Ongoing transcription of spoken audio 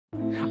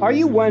Are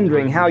you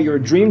wondering how your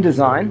dream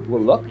design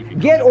will look?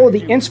 Get all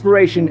the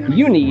inspiration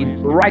you need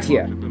right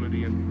here.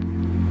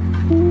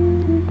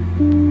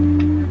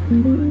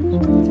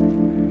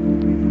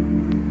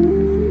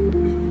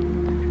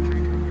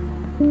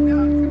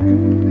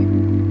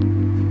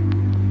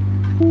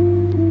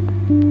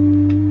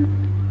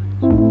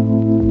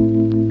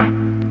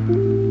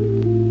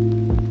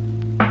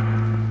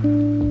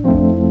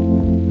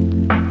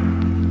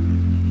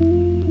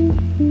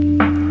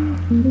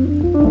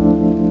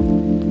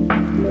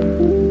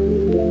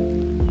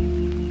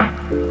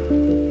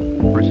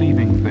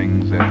 Perceiving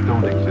things that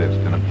don't exist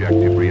in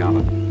objective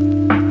reality.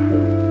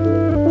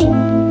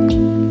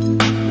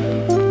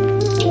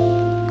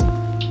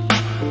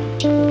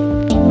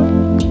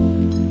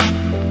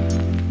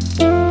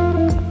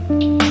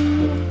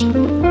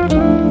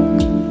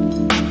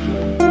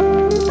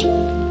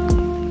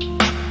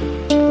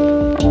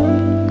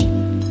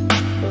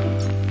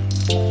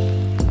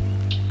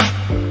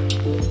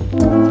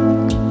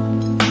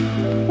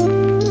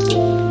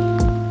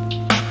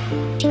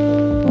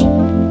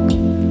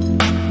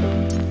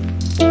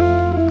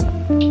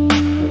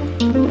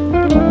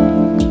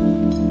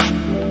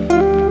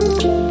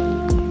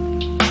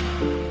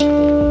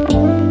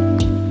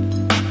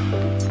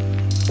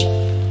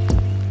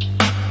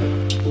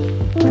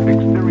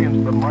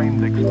 Experience the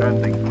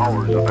mind-expanding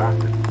powers of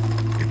acid.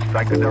 It's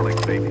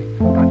psychedelic, baby.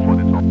 That's what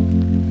it's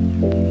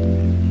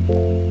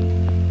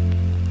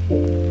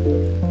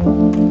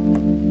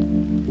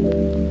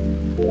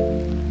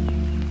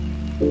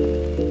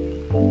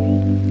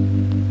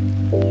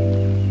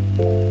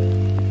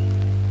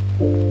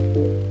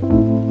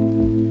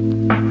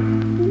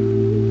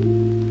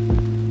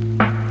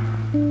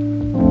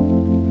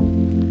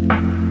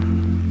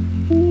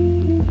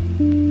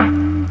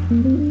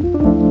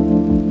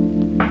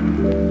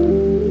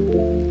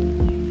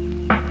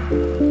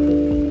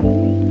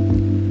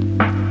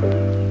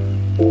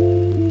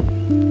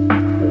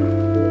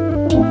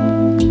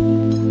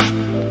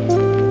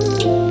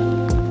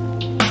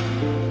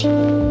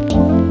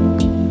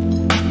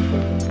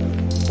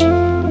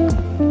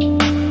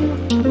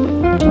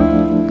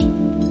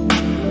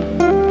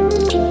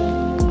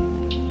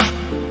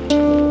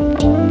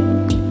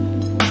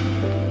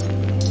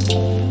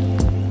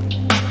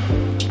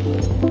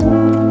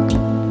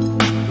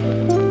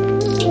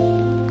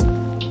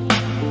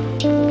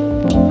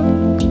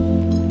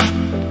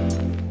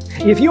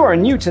If you are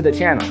new to the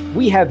channel,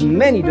 we have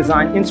many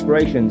design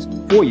inspirations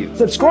for you.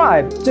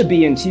 Subscribe to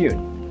be in tune.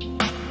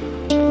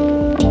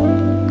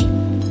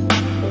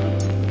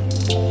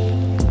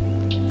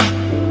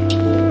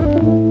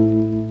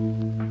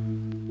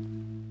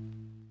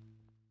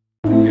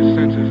 His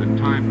senses and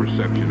time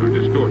perception are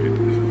distorted.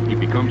 He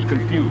becomes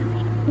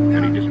confused,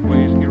 and he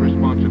displays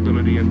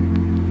irresponsibility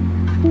and...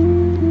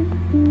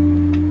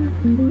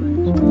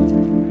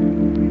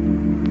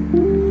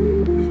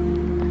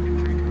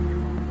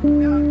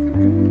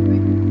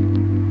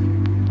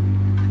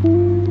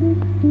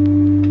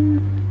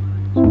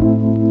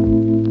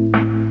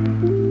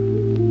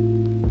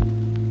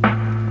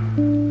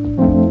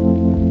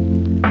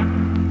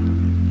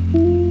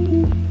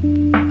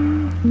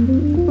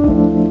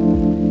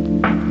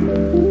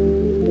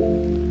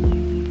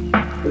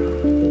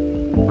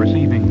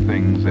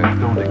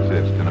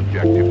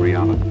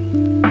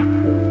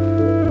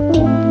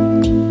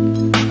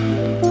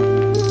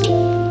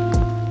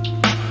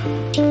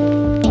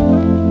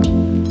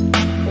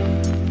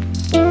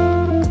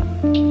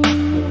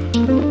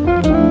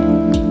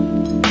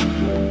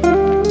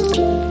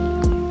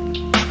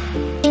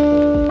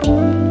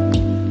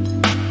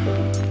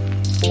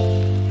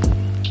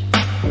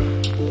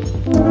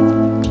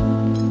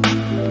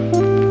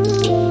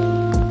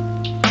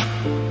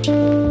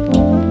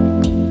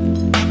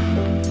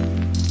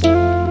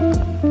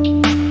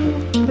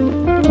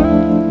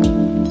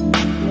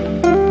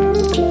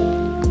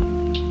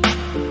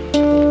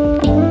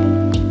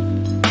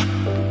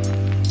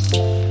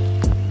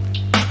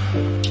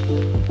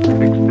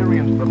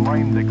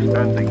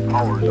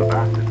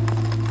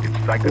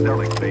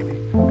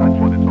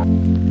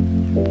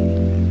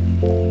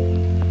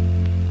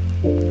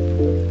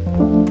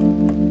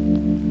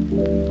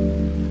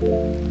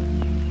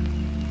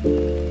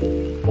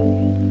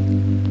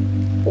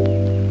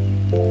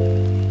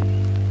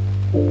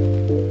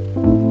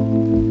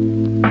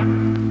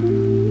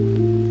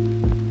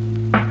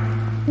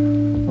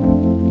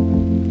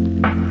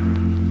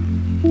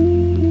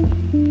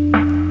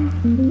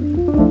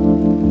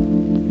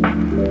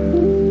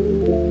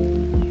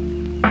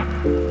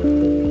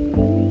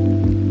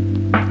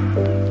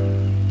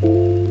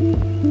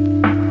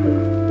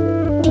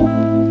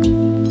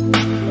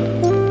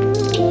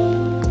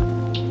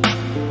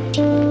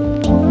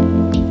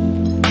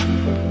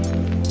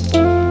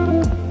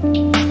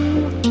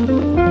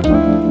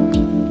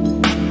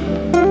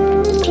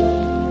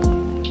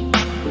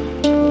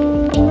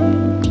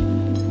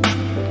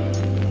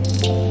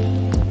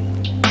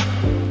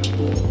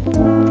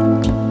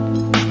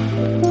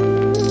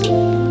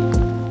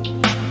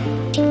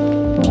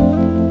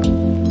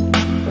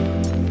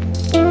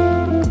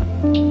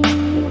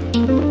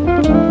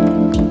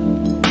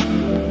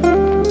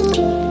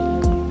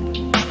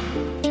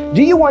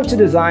 Do you want to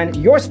design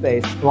your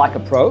space like a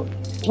pro?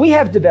 We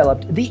have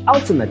developed the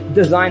ultimate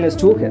designer's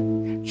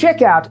toolkit.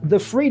 Check out the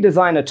free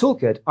designer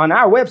toolkit on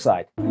our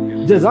website,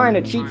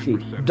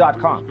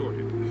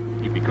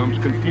 designercheatsheet.com. He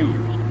becomes confused,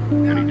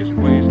 and he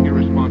displays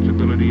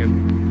irresponsibility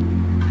and...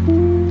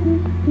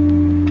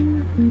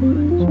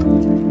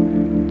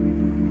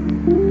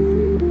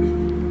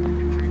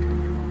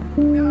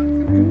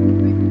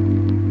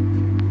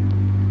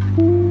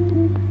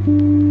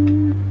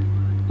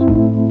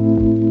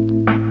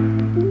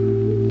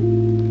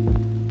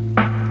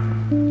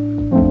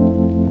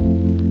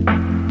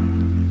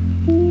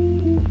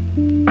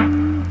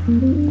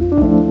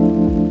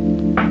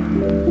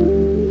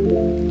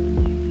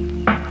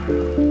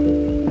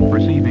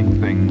 Perceiving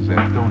things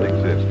that don't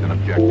exist in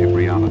objective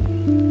reality.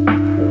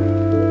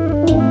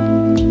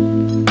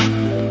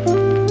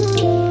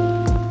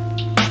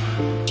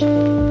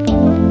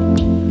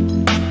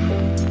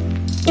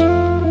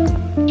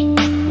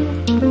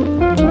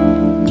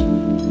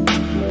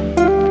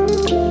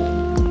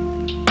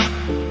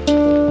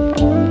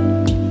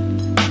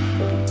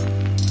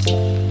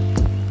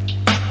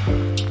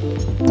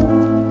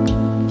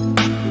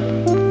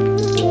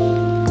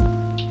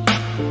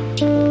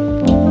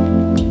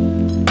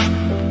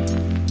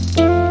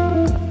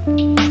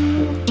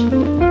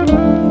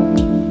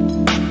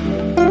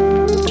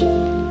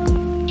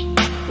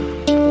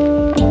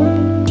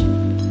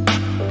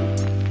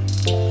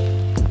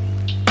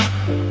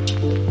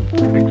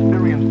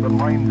 Experience the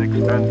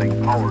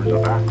mind-expanding powers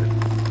of acid.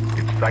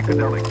 It's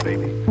psychedelic,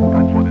 baby.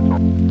 That's what it's all.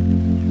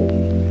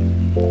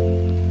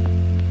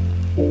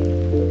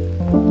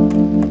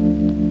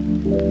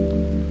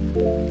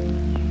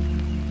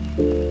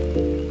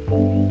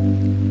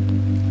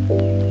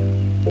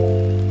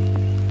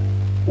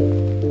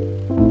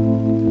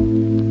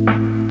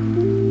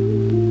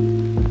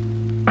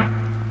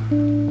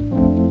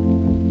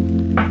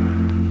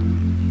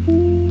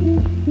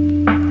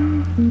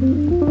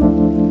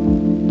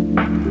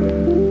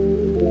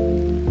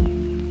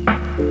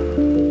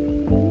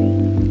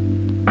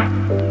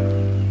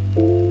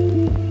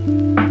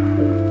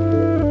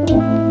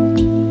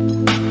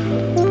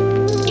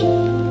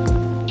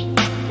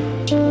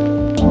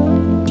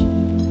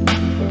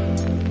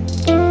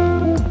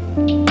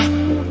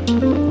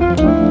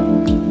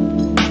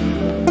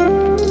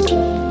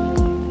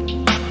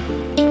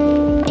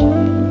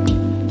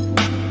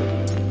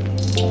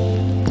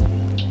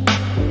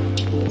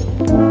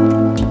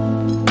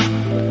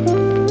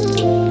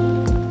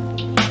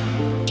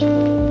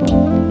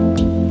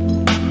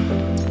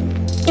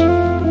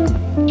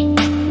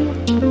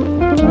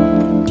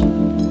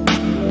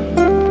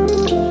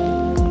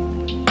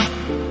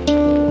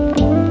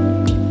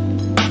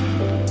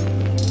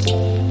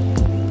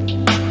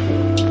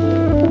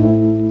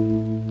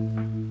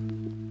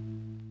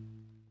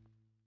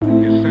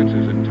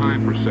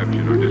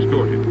 Perception are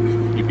distorted.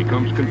 He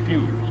becomes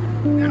confused,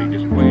 and he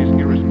displays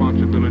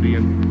irresponsibility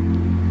and...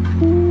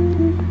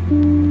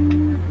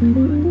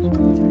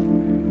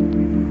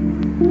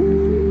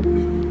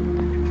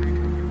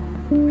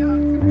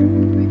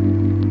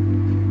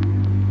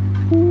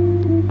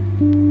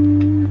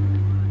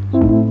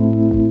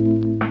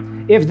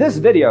 If this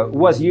video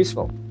was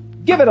useful,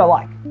 give it a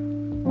like.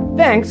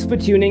 Thanks for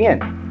tuning in.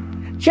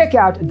 Check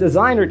out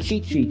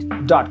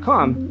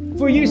designercheatsheet.com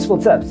for useful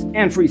tips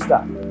and free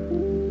stuff.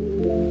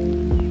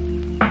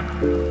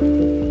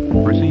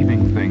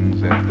 Perceiving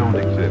things that don't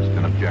exist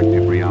in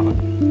objective reality.